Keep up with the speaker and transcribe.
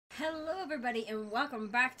everybody, and welcome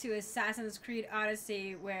back to Assassin's Creed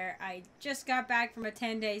Odyssey, where I just got back from a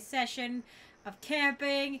 10-day session of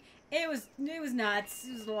camping. It was nuts.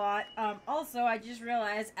 It was a lot. Also, I just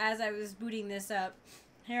realized as I was booting this up,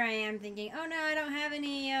 here I am thinking, oh no, I don't have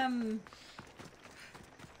any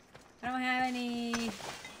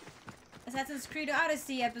Assassin's Creed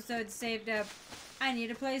Odyssey episodes saved up. I need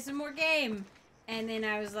to play some more game. And then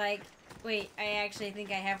I was like, wait, I actually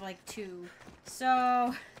think I have like 2.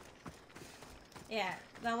 So, yeah,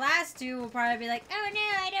 the last 2 will probably be like, oh no,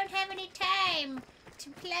 I don't have any time to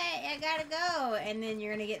play, I gotta go. And then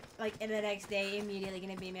you're gonna get, like, in the next day, immediately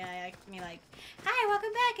gonna be me like, hi,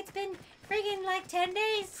 welcome back, it's been friggin' like 10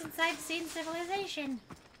 days since I've seen Civilization.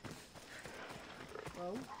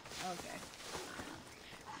 Whoa, okay.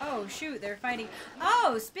 Oh, shoot, they're fighting.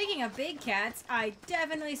 Oh, speaking of big cats, I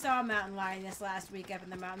definitely saw a mountain lion this last week up in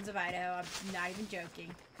the mountains of Idaho. I'm not even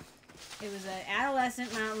joking. It was an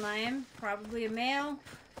adolescent mountain lion, probably a male,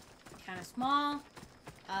 kind of small,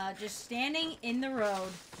 just standing in the road.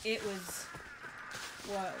 It was,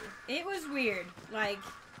 whoa. It was weird, like...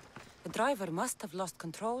 The driver must have lost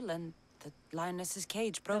control and the lioness's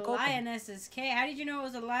cage broke open. The lioness's cage? How did you know it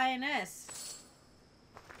was a lioness?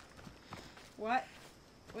 What?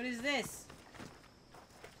 What is this?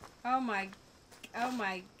 Oh my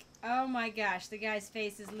gosh, the guy's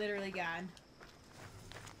face is literally gone.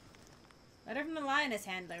 Letter from the lioness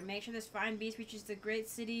handler. Make sure this fine beast reaches the great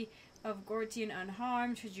city of Gortian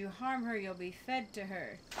unharmed. Should you harm her, you'll be fed to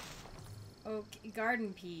her. Okay,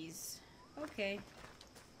 garden peas. Okay.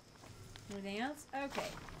 Anything else? Okay.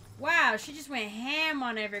 Wow, she just went ham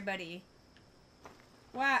on everybody.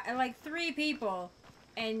 Wow, like 3 people.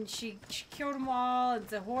 And she killed them all. And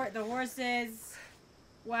the horses.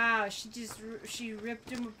 Wow, she ripped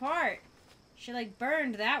them apart. She like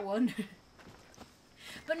burned that one.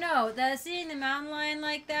 But no, seeing the mountain lion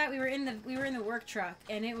like that, we were in the work truck,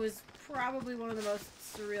 and it was probably one of the most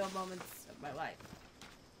surreal moments of my life.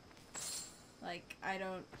 Like,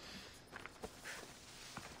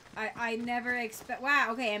 I never expect. Wow,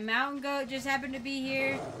 okay, a mountain goat just happened to be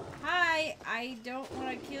here. Hi, I don't want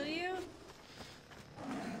to kill you.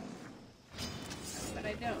 But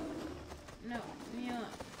I don't. No, leave me alone.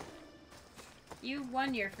 You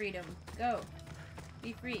won your freedom. Go.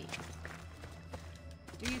 Be free.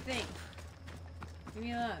 Do your thing. Leave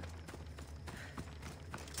me alone.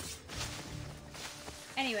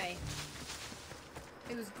 Anyway.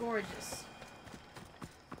 It was gorgeous.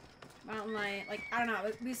 Mountain lion, like, I don't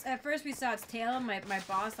know. At first we saw its tail, and my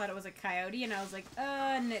boss thought it was a coyote, and I was like,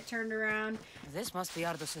 and it turned around. This must be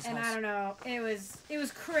Ardos's house. And I don't know, it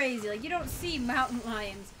was crazy. Like, you don't see mountain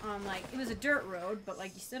lions on, like, it was a dirt road, but,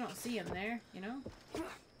 like, you still don't see them there, you know?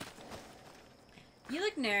 You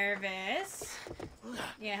look nervous.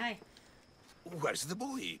 Yeah, hi. Where's the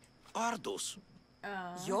boy? Ardos.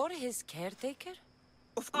 You're his caretaker?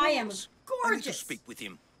 Of course. I am gorgeous. I need to speak with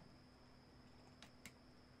him.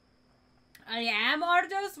 I am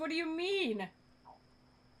Ardos? What do you mean?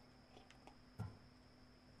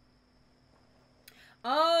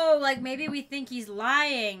 Oh, like maybe we think he's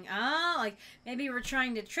lying. Oh, like maybe we're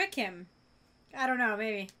trying to trick him. I don't know,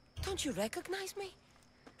 maybe. Don't you recognize me?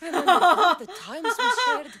 Remember all the times we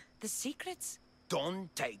shared the secrets?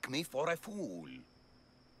 Don't take me for a fool.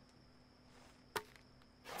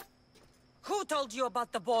 Who told you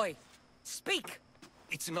about the boy? Speak!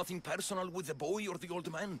 It's nothing personal with the boy or the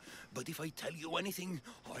old man, but if I tell you anything,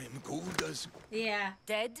 I am good as... Yeah.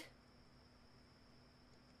 Dead?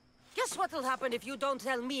 Guess what'll happen if you don't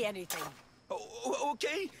tell me anything? Oh,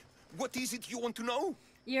 okay. What is it you want to know?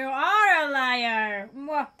 You are a liar.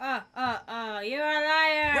 You're a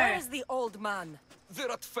liar. Where is the old man?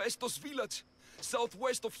 They're at Festos village,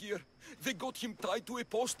 southwest of here. They got him tied to a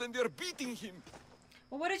post and they're beating him.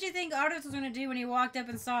 Well, what did you think Ardos was going to do when he walked up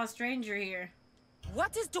and saw a stranger here?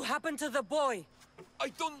 What is to happen to the boy? I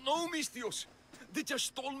don't know, Mistios. They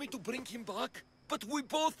just told me to bring him back. But we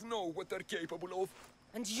both know what they're capable of.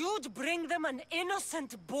 And you'd bring them an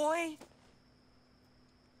innocent boy?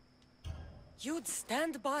 You'd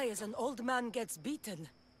stand by as an old man gets beaten.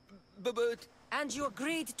 But... And you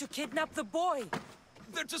agreed to kidnap the boy.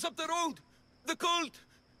 They're just up the road. The cult.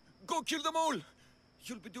 Go kill them all.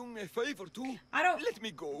 You'll be doing me a favor, too. I don't... Let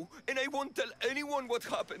me go, and I won't tell anyone what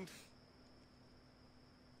happened.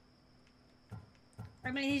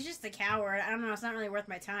 I mean, he's just a coward. I don't know, it's not really worth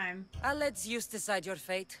my time. I'll let Zeus decide your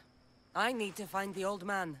fate. I need to find the old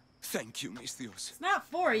man. Thank you, Mistios. It's not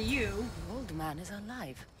for you. The old man is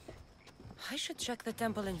alive. I should check the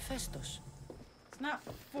temple in Festos. It's not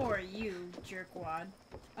for you, jerkwad.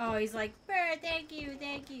 Oh, he's like, thank you,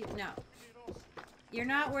 thank you. No. You're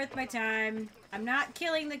not worth my time. I'm not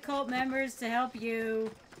killing the cult members to help you.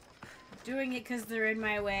 I'm doing it because they're in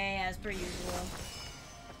my way, as per usual.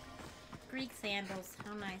 Greek sandals.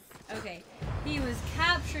 How nice. Okay. He was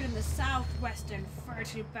captured in the southwestern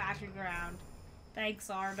fertile battleground. Thanks,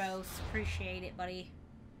 Ardos. Appreciate it, buddy.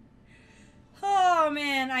 Oh,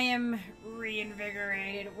 man. I am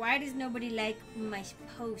reinvigorated. Why does nobody like my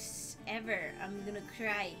posts ever? I'm gonna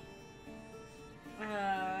cry.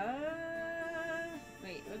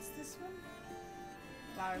 Wait, what's this one?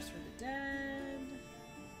 Flowers for the dead.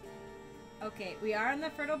 Okay, we are in the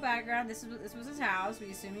fertile background. This was his house. We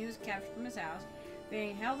assume he was captured from his house,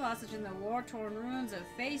 being held hostage in the war-torn ruins of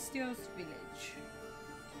Phaistos village.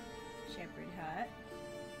 Shepherd hut.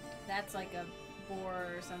 That's like a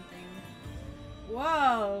boar or something.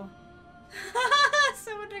 Whoa!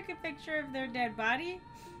 Someone took a picture of their dead body.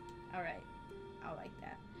 All right, I like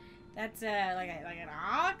that. That's like an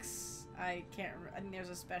ox. I can't. I think there's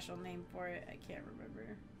a special name for it. I can't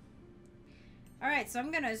remember. All right, so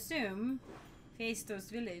I'm gonna assume Phaistos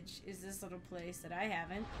village is this little place that I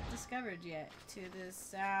haven't discovered yet. To the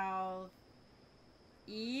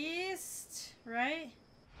southeast, right?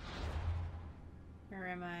 Or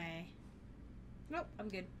am I? Nope, I'm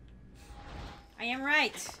good. I am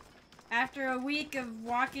right. After a week of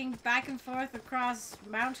walking back and forth across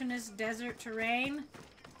mountainous desert terrain,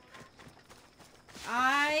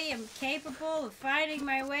 I am capable of finding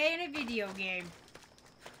my way in a video game.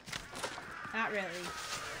 Not really.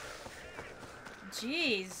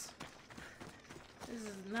 Jeez. This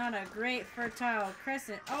is not a great fertile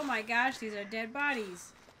crescent. Oh my gosh, these are dead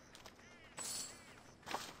bodies.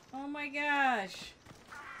 Oh my gosh.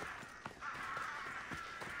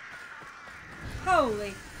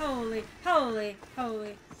 Holy, holy, holy,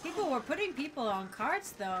 holy. People were putting people on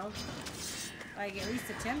carts though. Like at least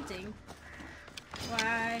attempting.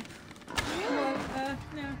 Why? Whoa,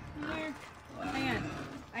 no, here. Hang on.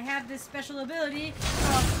 I have this special ability.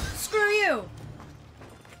 Oh, screw you!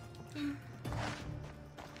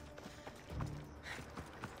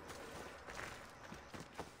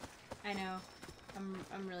 I know.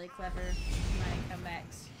 I'm really clever in my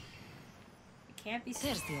comebacks. It can't be stopped.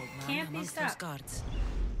 There's the old man Can't be amongst those stopped. guards.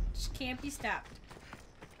 Just can't be stopped.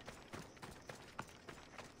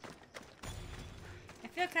 I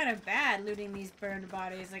feel kind of bad looting these burned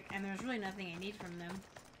bodies, like, and there's really nothing I need from them.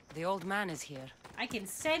 The old man is here. I can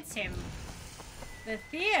sense him. The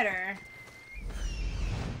theater.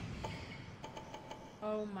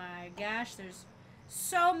 Oh my gosh, there's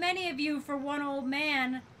so many of you for one old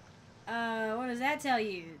man. What does that tell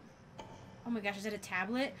you? Oh my gosh, is that a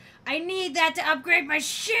tablet? I need that to upgrade my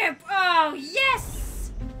ship! Oh,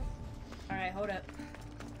 yes! Alright, hold up.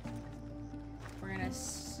 We're gonna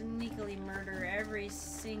sneakily murder every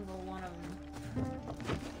single one of them.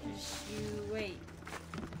 Just you wait.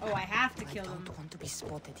 Oh, I have to kill them. I don't want to be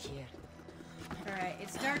spotted here. Alright,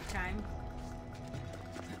 it's dark time.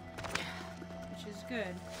 Which is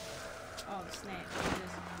good. Oh, snap.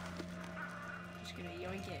 Just gonna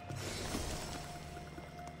yoink it.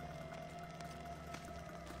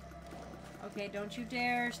 Okay, don't you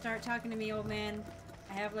dare start talking to me, old man.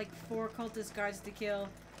 I have like 4 cultist guards to kill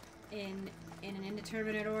in an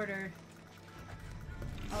indeterminate order.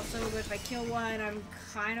 Also, if I kill one, I'm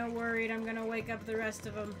kind of worried I'm gonna wake up the rest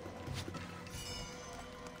of them.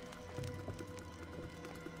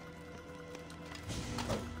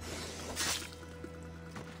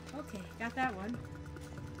 Okay, got that one.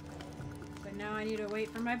 But now I need to wait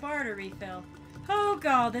for my bar to refill. Oh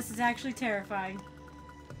god, this is actually terrifying.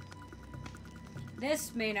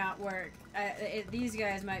 This may not work. These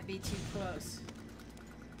guys might be too close.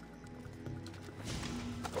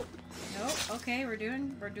 Nope. Okay, we're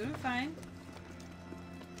doing fine.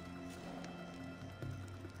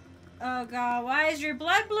 Oh god, why is your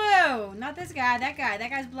blood blue? Not this guy, that guy.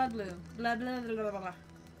 That guy's blood blue. Blood blue, blah, blah, blah.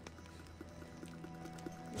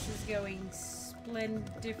 This is going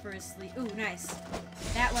splendiferously. Ooh, nice.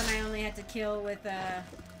 That one I only had to kill with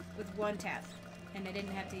one tap, and I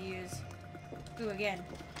didn't have to use. Ooh, again.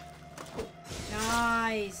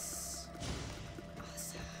 Nice.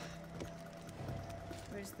 Awesome.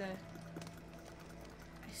 Where's the...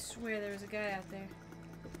 I swear there was a guy out there.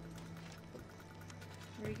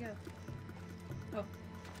 Where'd he go? Oh.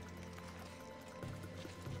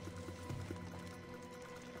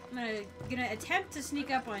 I'm gonna attempt to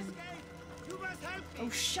sneak up on... Oh,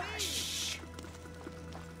 shush!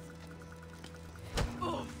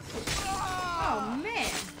 Oh,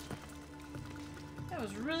 man! That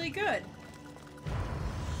was really good.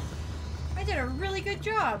 I did a really good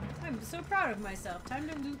job. I'm so proud of myself. Time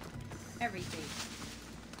to loot everything.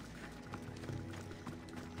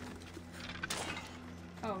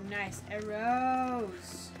 nice.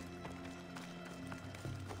 Arrows.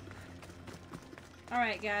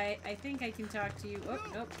 Alright, guy. I think I can talk to you. Oh,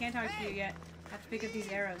 nope. Can't talk to you yet. I have to pick up these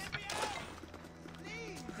arrows.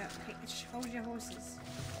 Hey, hold your horses.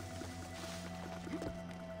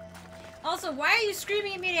 Also, why are you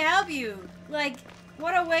screaming at me to help you? Like,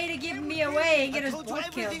 what a way to give me away and get us both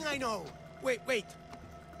killed. Everything I know. Wait.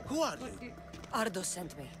 Who are you? Ardos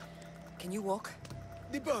sent me. Can you walk?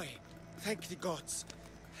 The boy. Thank the gods.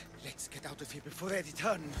 Let's get out of here before they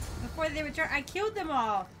return. Before they return, I killed them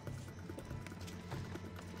all.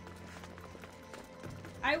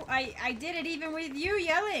 I did it even with you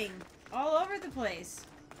yelling all over the place.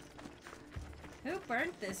 Who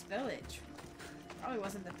burnt this village? Probably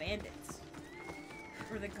wasn't the bandits.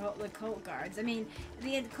 Or the cult guards. I mean,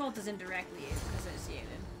 the cult isn't directly associated.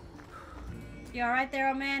 You alright there,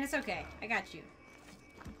 old man? It's okay. I got you.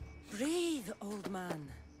 Breathe, old man.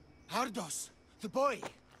 Ardos, the boy.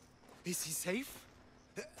 Is he safe?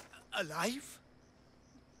 Alive?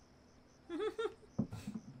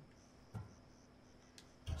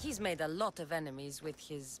 He's made a lot of enemies with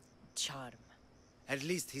his charm. At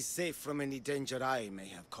least he's safe from any danger I may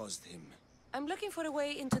have caused him. I'm looking for a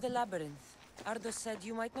way into the labyrinth. Ardos said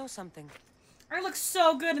you might know something. I look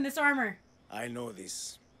so good in this armor. I know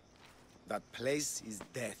this. That place is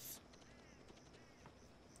death.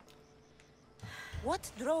 What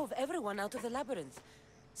drove everyone out of the labyrinth?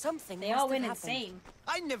 Something They must all have went happened. insane.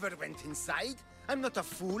 I never went inside. I'm not a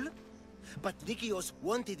fool. But Nikios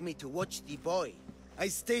wanted me to watch the boy. I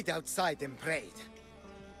stayed outside and prayed.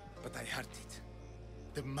 But I heard it.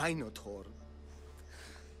 The Minotaur.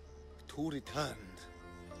 Two returned.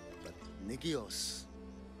 But Nikios...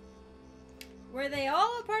 Were they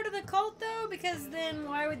all a part of the cult, though? Because then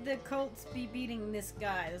why would the cults be beating this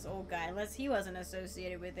guy, this old guy, unless he wasn't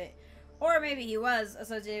associated with it? Or maybe he was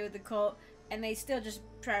associated with the cult, and they still just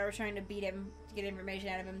were trying to beat him to get information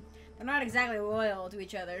out of him. They're not exactly loyal to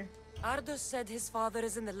each other. Ardos said his father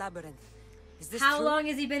is in the labyrinth. Is this How true? long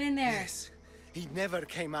has he been in there? Yes. He never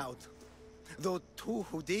came out. Though two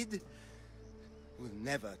who did will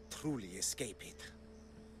never truly escape it.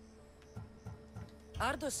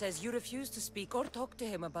 Ardos says you refuse to speak or talk to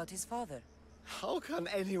him about his father. How can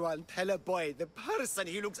anyone tell a boy the person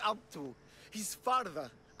he looks up to, his father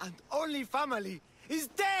and only family, is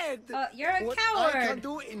dead? You're a what coward. I can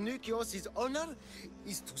do in Nikios' honor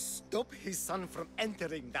is to stop his son from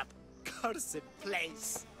entering that cursed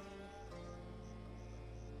place.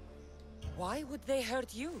 Why would they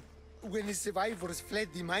hurt you? When the survivors fled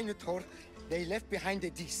the Minotaur, they left behind a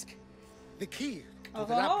disc. The key to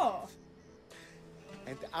the labyrinth.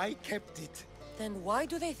 And I kept it. Then why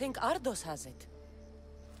do they think Ardos has it?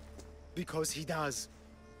 Because he does.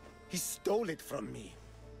 He stole it from me.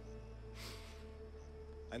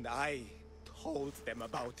 And I told them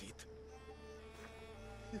about it.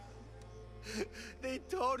 They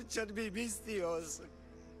tortured me, Mystios.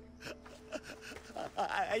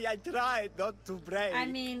 I tried not to break. I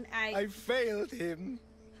mean, I failed him.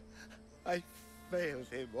 I failed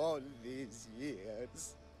him all these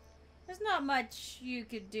years. There's not much you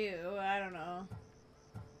could do. I don't know.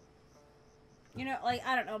 You know, like,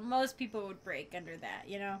 I don't know. Most people would break under that,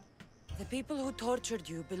 you know? The people who tortured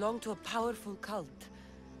you belong to a powerful cult.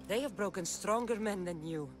 They have broken stronger men than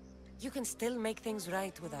you. You can still make things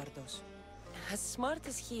right with Ardos. As smart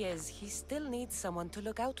as he is, he still needs someone to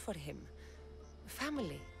look out for him.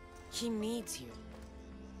 Family. He needs you.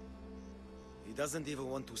 He doesn't even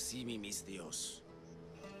want to see me, Mystios.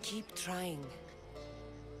 Keep trying.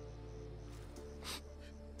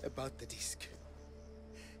 About the disc.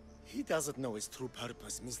 He doesn't know its true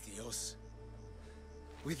purpose, Mystios.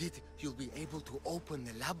 With it, you'll be able to open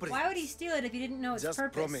the labyrinth. Why would he steal it if he didn't know its Just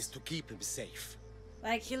purpose? promise to keep him safe.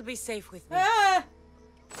 Like, He'll be safe with me. ah!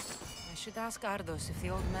 I should ask Ardos if the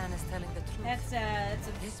old man is telling the truth. That's a...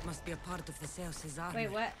 This must be a part of the Zeus's army.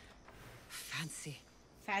 Wait, what? Fancy.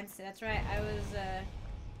 Fancy, that's right. I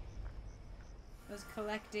was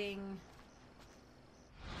collecting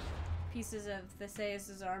pieces of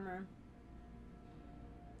Theseus' armor.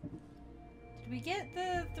 Did we get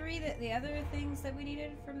the other things that we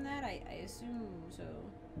needed from that? I assume so.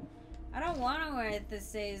 I don't want to wear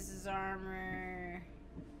Theseus' armor.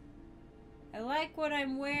 I like what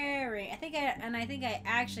I'm wearing. I think I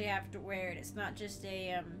actually have to wear it. It's not just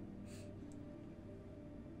a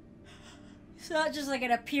it's not just like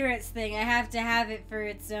an appearance thing. I have to have it for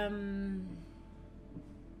its I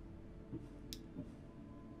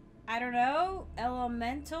don't know,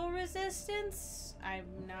 elemental resistance? I'm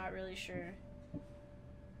not really sure.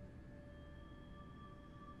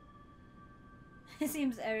 It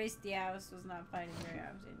seems Aristiaus was not fighting very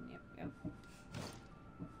often. Yep.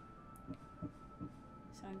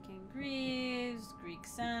 Pumpkin greaves, Greek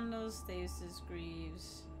sandals, Thesis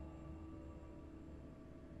greaves.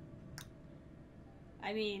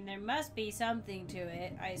 I mean, there must be something to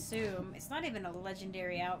it, I assume. It's not even a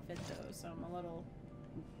legendary outfit, though, so I'm a little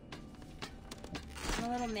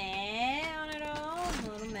meh on it all. I'm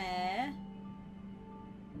a little meh.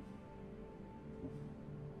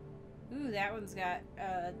 Ooh, that one's got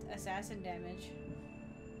assassin damage.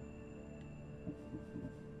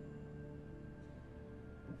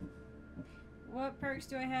 What perks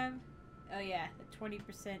do I have? Oh yeah, the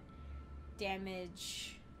 20%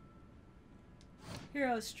 damage.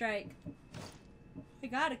 Hero strike. I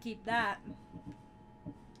gotta keep that.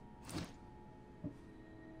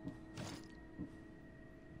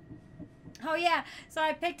 Oh yeah, so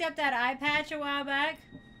I picked up that eye patch a while back.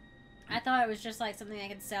 I thought it was just like something I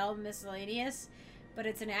could sell miscellaneous, but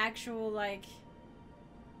it's an actual like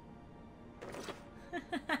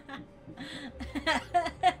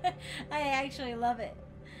I actually love it.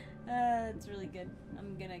 It's really good.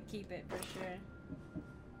 I'm gonna keep it for sure.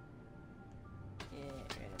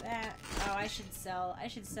 Get rid of that. Oh, I should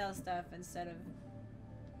sell stuff instead of.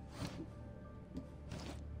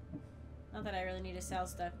 Not that I really need to sell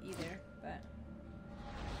stuff either, but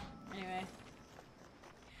anyway.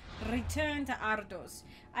 Return to Ardos.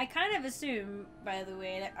 I kind of assume, by the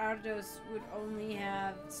way, that Ardos would only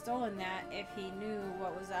have stolen that if he knew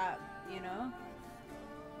what was up, you know?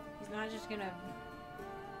 He's not just gonna...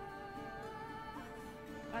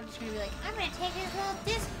 I'm just gonna be like, I'm gonna take his little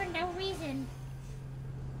disc for no reason.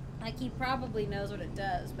 Like, he probably knows what it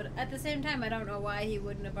does, but at the same time, I don't know why he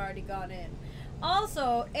wouldn't have already gone in.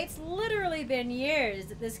 Also, it's literally been years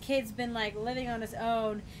that this kid's been, like, living on his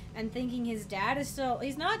own and thinking his dad is still...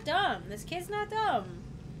 He's not dumb. This kid's not dumb.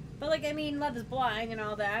 But, like, I mean, love is blind and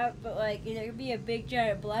all that, but, like, you know, it could be a big,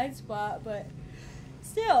 giant blind spot, but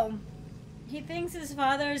still, he thinks his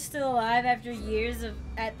father is still alive after years of,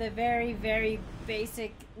 at the very, very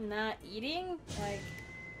basic, not eating. Like...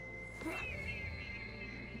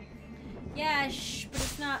 Yeah, shh, but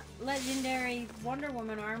it's not legendary Wonder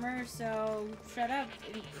Woman armor, so shut up,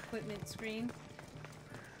 equipment screen.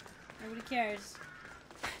 Nobody cares.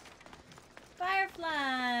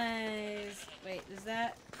 Fireflies! Wait, is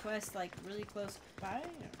that quest, like, really close by?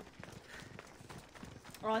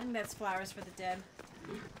 Oh, I think that's flowers for the dead.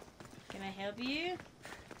 Can I help you?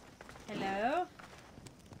 Hello?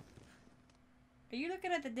 Are you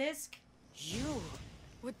looking at the disc? You?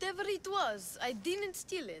 Whatever it was, I didn't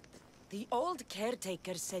steal it. The old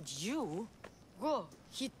caretaker said you? Whoa,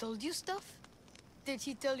 he told you stuff? Did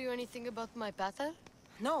he tell you anything about my pater?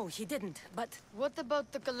 No, he didn't, but... What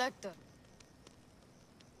about the collector?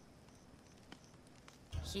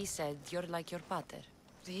 He said you're like your pater.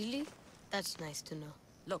 Really? That's nice to know.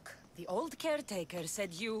 Look, the old caretaker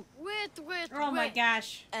said you... Wait, Oh my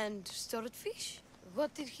gosh. And swordfish?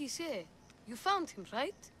 What did he say? You found him,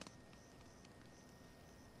 right?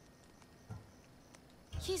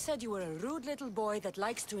 He said you were a rude little boy that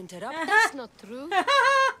likes to interrupt. That's not true.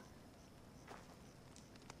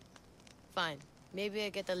 Fine. Maybe I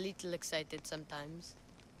get a little excited sometimes.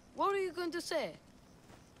 What are you going to say?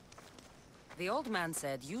 The old man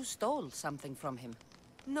said you stole something from him.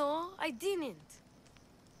 No, I didn't.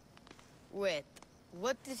 Wait,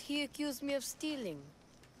 what did he accuse me of stealing?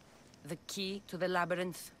 The key to the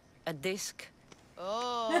labyrinth, a disc.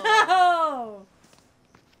 Oh. No!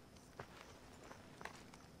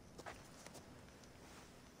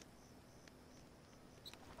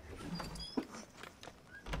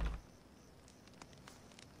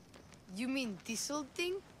 You mean this old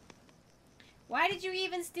thing? Why did you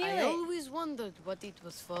even steal I it? always wondered what it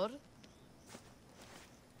was for.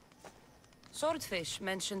 Swordfish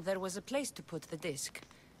mentioned there was a place to put the disc.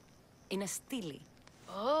 In a stele.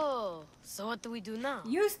 Oh, so what do we do now?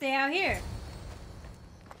 You stay out here.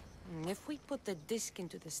 If we put the disc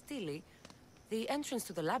into the stele, the entrance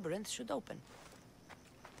to the labyrinth should open.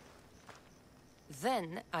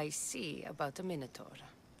 Then I see about a minotaur.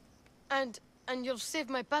 And you'll save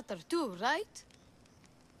my pater too, right?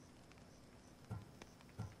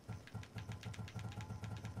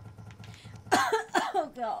 Oh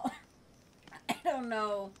god. I don't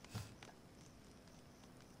know.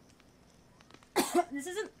 This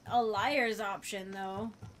isn't a liar's option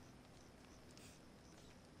though.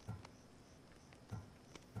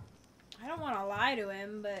 I don't want to lie to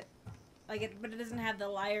him, but but it doesn't have the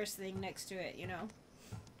liar's thing next to it, you know.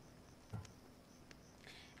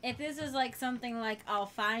 If this is like something like I'll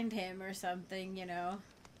find him or something, you know.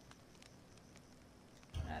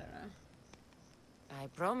 I don't know. I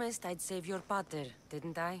promised I'd save your pater,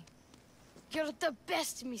 didn't I? You're the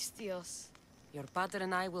best, Mistios. Your pater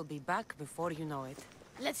and I will be back before you know it.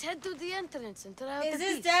 Let's head to the entrance and try out Is the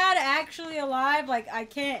his piece. dad actually alive? Like, I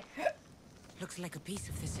can't. Looks like a piece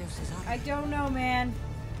of Theseus's armor. I don't know, man.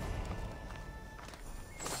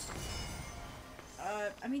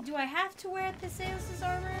 I mean, do I have to wear Theseus'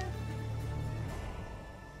 armor?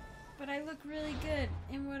 But I look really good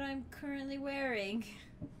in what I'm currently wearing.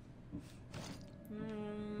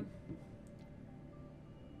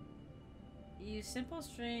 Use simple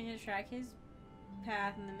string to track his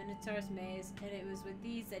path in the Minotaur's maze, and it was with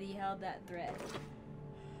these that he held that thread.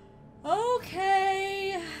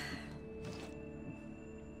 Okay.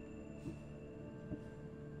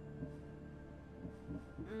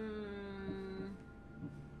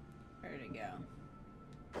 Where to go?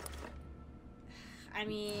 I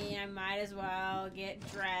mean, I might as well get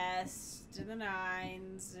dressed to the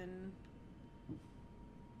nines and.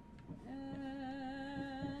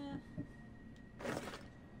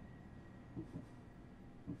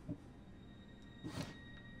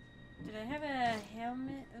 Did I have a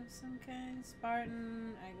helmet of some kind?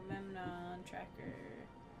 Spartan, Agamemnon, tracker,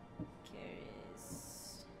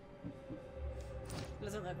 carries.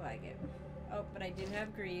 Doesn't look like it. Oh, but I do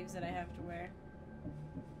have greaves that I have to wear.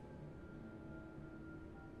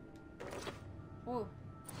 Oh.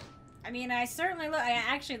 I mean, I certainly look.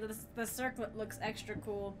 Actually, the circlet looks extra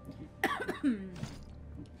cool.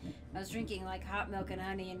 I was drinking like hot milk and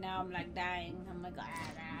honey, and now I'm like dying. I'm like,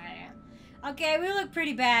 okay, we look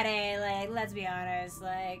pretty bad, eh? Like, let's be honest.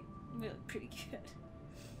 Like, we look pretty good.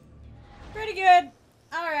 Pretty good.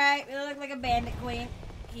 All right, we look like a bandit queen.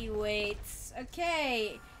 He waits.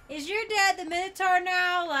 Okay, is your dad the Minotaur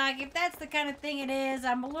now? Like, if that's the kind of thing it is,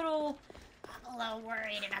 I'm a little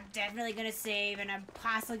worried, and I'm definitely gonna save, and I'm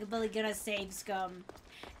possibly gonna save Scum.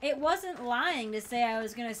 It wasn't lying to say I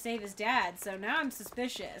was gonna save his dad, so now I'm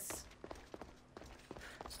suspicious.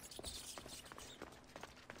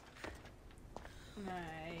 Am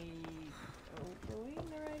I going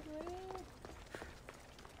the right way?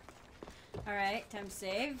 Alright, time to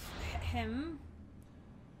save him.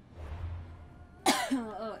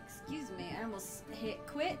 Oh, excuse me, I almost hit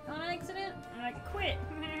quit on accident. I quit.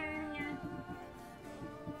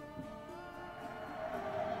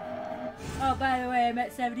 Oh, by the way, I'm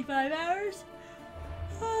at 75 hours.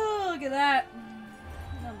 Oh, look at that.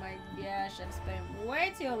 Oh my gosh, I've spent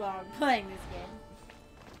way too long playing this game.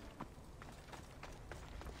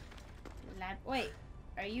 Wait,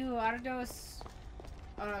 are you Ardos?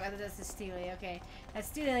 Oh no, that's the Steely. Okay, that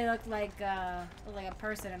Steely looked like a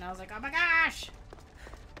person, and I was like, oh my gosh!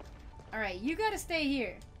 All right, you gotta stay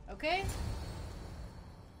here, okay?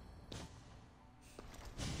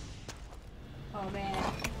 Oh man.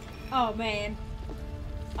 Oh man.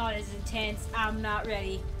 Oh, this is intense. I'm not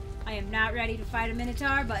ready. I am not ready to fight a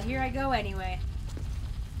Minotaur, but here I go anyway.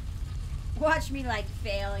 Watch me like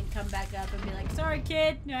fail and come back up and be like, sorry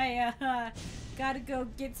kid, I gotta go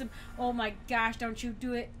get some. Oh my gosh, don't you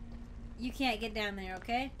do it. You can't get down there,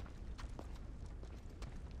 okay?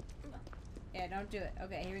 Yeah, don't do it.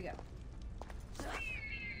 Okay, here we go.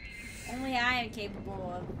 Only I am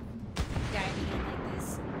capable of diving in like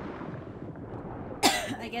this.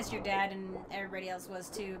 I guess your dad and everybody else was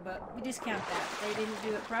too, but we discount that. They didn't do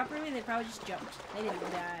it properly, they probably just jumped. They didn't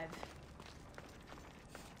dive.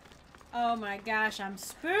 Oh my gosh, I'm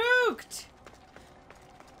spooked!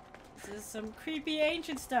 This is some creepy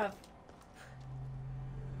ancient stuff.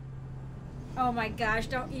 Oh my gosh,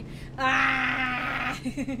 don't eat. Ah!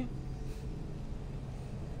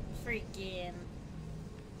 Freaking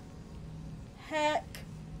heck.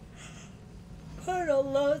 Put a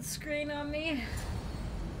load screen on me.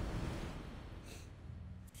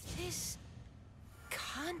 This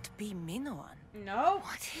can't be Minoan. No.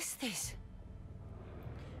 What is this?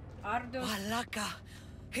 Ardos. Walaka.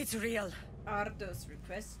 It's real. Ardos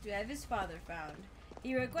requests to have his father found.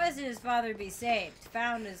 He requested his father be saved.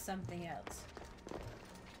 Found is something else.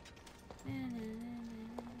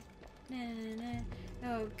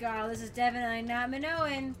 Oh god, this is definitely not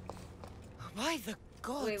Minoan. By the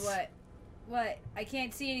gods. Wait, what? What? I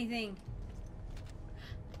can't see anything.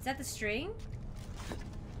 Is that the string?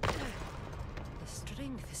 The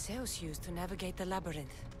string Theseus used to navigate the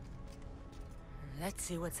labyrinth. Let's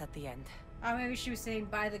see what's at the end. Oh, maybe she was saying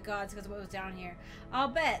by the gods because of what was down here. I'll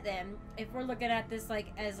bet then, if we're looking at this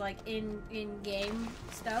like as like in-game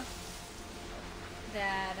stuff,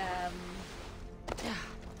 that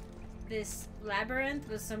this labyrinth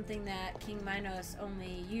was something that King Minos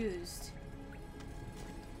only used.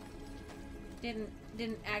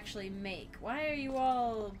 Didn't actually make. Why are you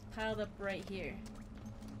all piled up right here?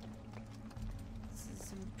 This is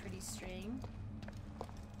some pretty string.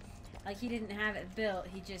 Like he didn't have it built,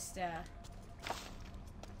 he just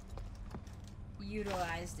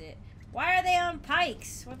utilized it. Why are they on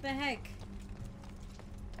pikes? What the heck?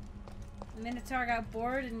 The Minotaur got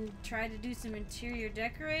bored and tried to do some interior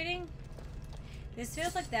decorating. This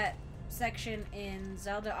feels like that section in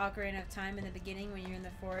Zelda Ocarina of Time in the beginning when you're in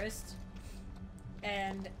the forest.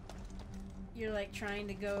 And you're like trying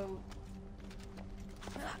to go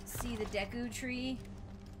see the Deku tree.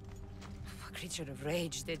 A creature of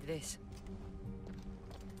rage did this.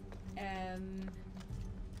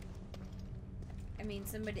 I mean,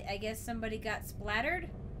 I guess somebody got splattered.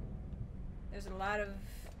 There's a lot of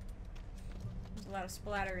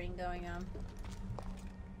splattering going on.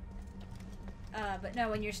 But no,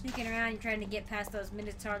 when you're sneaking around, you're trying to get past those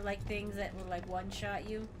Minotaur-like things that will like one-shot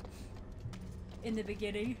you in the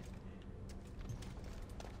beginning.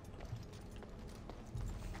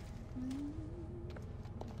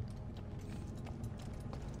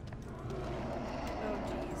 Oh,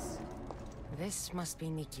 jeez. This must be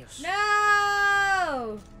Nikios. No!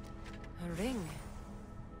 A ring.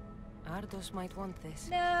 Ardos might want this.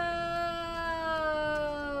 No!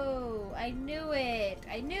 I knew it.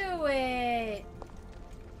 I knew it.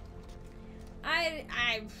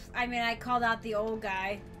 I mean, I called out the old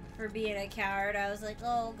guy for being a coward. I was like,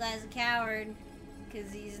 oh, old guy's a coward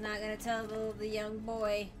because he's not gonna tell the young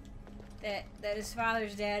boy that his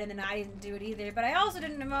father's dead, and then I didn't do it either. But I also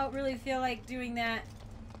didn't really feel like doing that,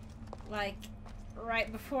 like,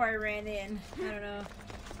 right before I ran in. I don't know.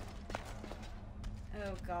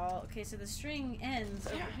 Oh, God. Okay, so the string ends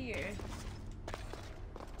over here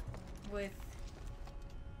with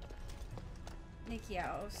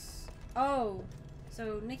Nikios. Oh,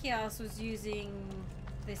 so Nikios was using,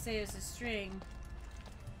 they say it was a string,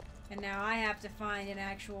 and now I have to find an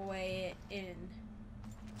actual way in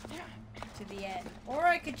to the end. Or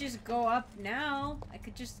I could just go up now. I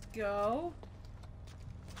could just go.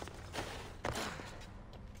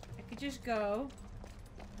 I could just go.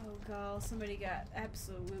 Oh god, somebody got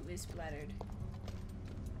absolutely splattered.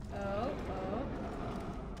 Oh.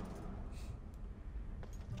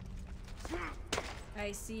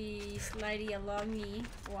 I see slidey along the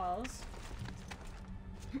walls.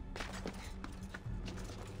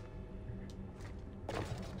 I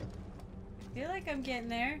feel like I'm getting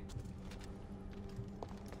there.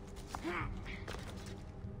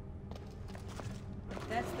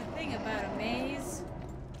 That's the thing about a maze.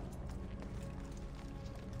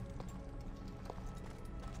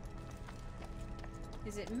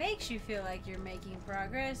 Is it makes you feel like you're making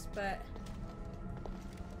progress, but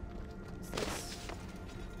is this...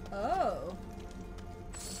 Oh.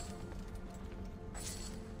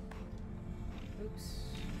 Oops.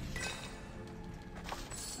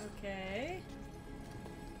 Okay.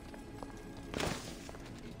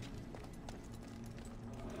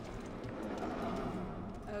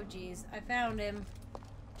 Oh geez, I found him.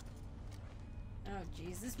 Oh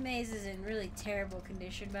geez, this maze is in really terrible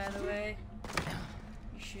condition, by the way.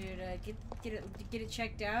 You should get it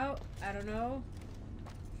checked out. I don't know.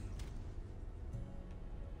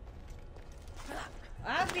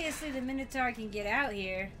 Obviously, the Minotaur can get out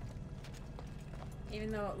here,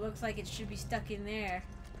 even though it looks like it should be stuck in there.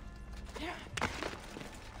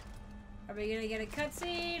 Are we gonna get a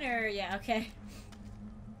cutscene, or yeah? Okay.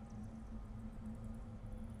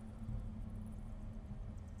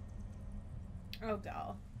 Oh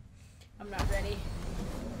god, I'm not ready.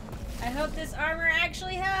 I hope this armor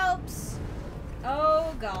actually helps.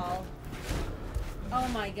 Oh god. Oh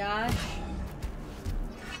my gosh.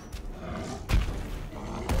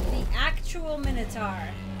 The actual Minotaur.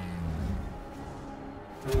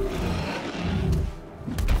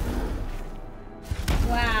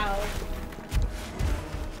 Wow.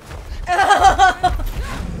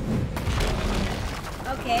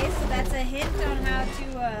 Okay, so that's a hint on how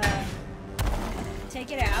to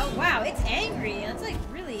take it out. Wow, it's angry. It's like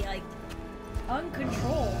really like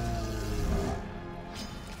uncontrolled.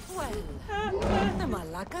 Well, the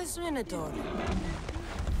Malaka's Minotaur.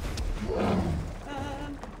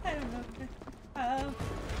 I don't know.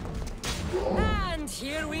 And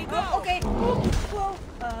here we go. Oh, okay. Whoa.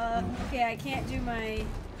 Okay, I can't do my...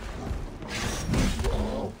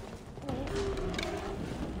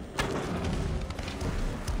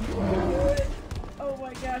 Oh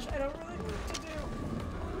my gosh, I don't really know what to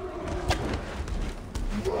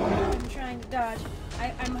do. I'm trying to dodge.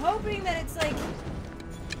 I'm hoping that it's like...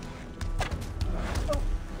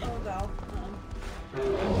 Oh god.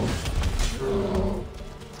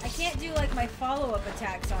 I can't do like my follow-up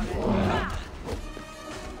attacks on it.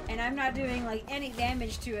 And I'm not doing like any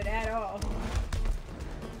damage to it at all.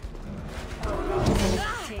 Oh god, this is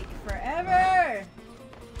gonna take forever!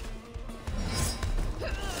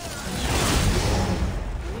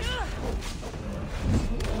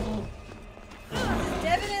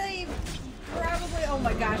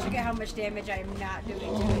 gosh, look at how much damage I am not doing to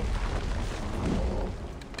it.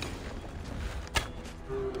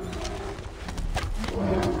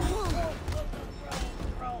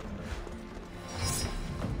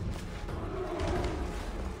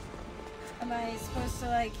 Am I supposed to,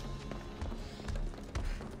 like...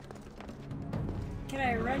 Can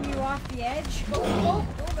I run you off the edge? Oh,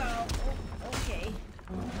 no. Oh, okay.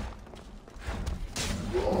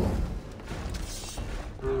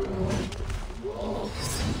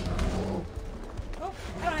 Oh,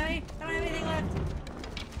 I don't have anything left.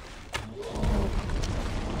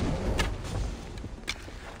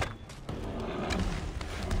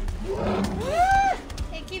 Ah!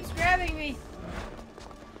 It keeps grabbing me.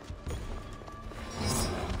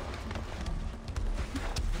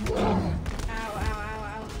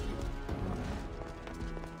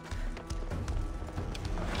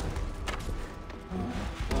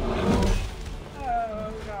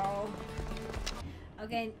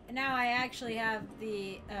 Okay, now I actually have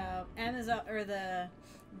the Amazon or the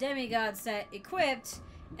demigod set equipped,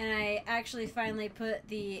 and I actually finally put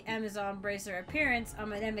the Amazon bracer appearance on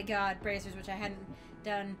my demigod bracers, which I hadn't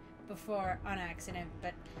done before on accident.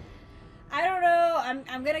 But I don't know.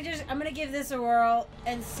 I'm gonna give this a whirl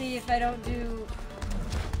and see if I don't do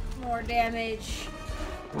more damage,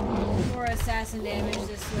 more assassin damage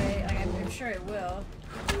this way. Like I'm sure it will.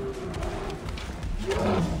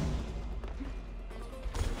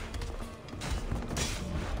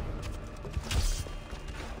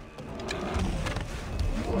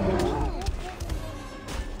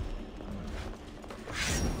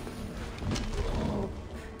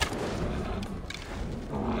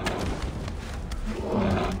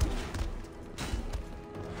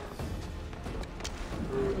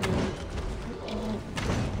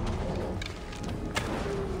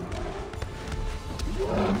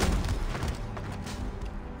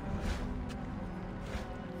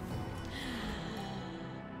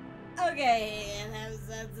 Okay,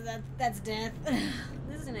 that's death.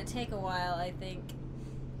 This is gonna take a while, I think.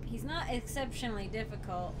 He's not exceptionally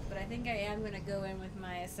difficult, but I think I am gonna go in with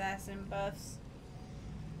my assassin buffs.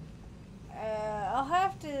 I'll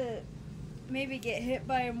have to maybe get hit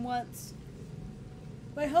by him once.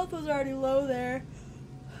 My health was already low there,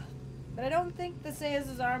 but I don't think the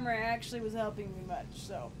Zeus's armor actually was helping me much,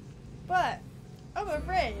 so. But I'm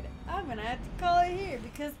afraid I'm gonna have to call it here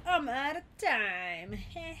because I'm out of time.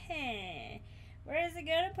 Where is it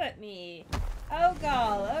gonna put me? Oh,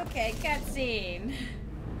 gall. Okay, cutscene.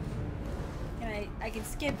 I can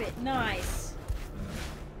skip it. Nice.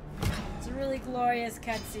 It's a really glorious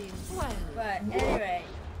cutscene. But anyway,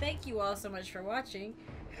 thank you all so much for watching.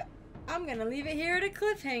 I'm gonna leave it here at a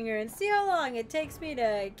cliffhanger and see how long it takes me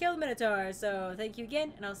to kill the Minotaur. So thank you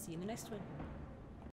again, and I'll see you in the next one.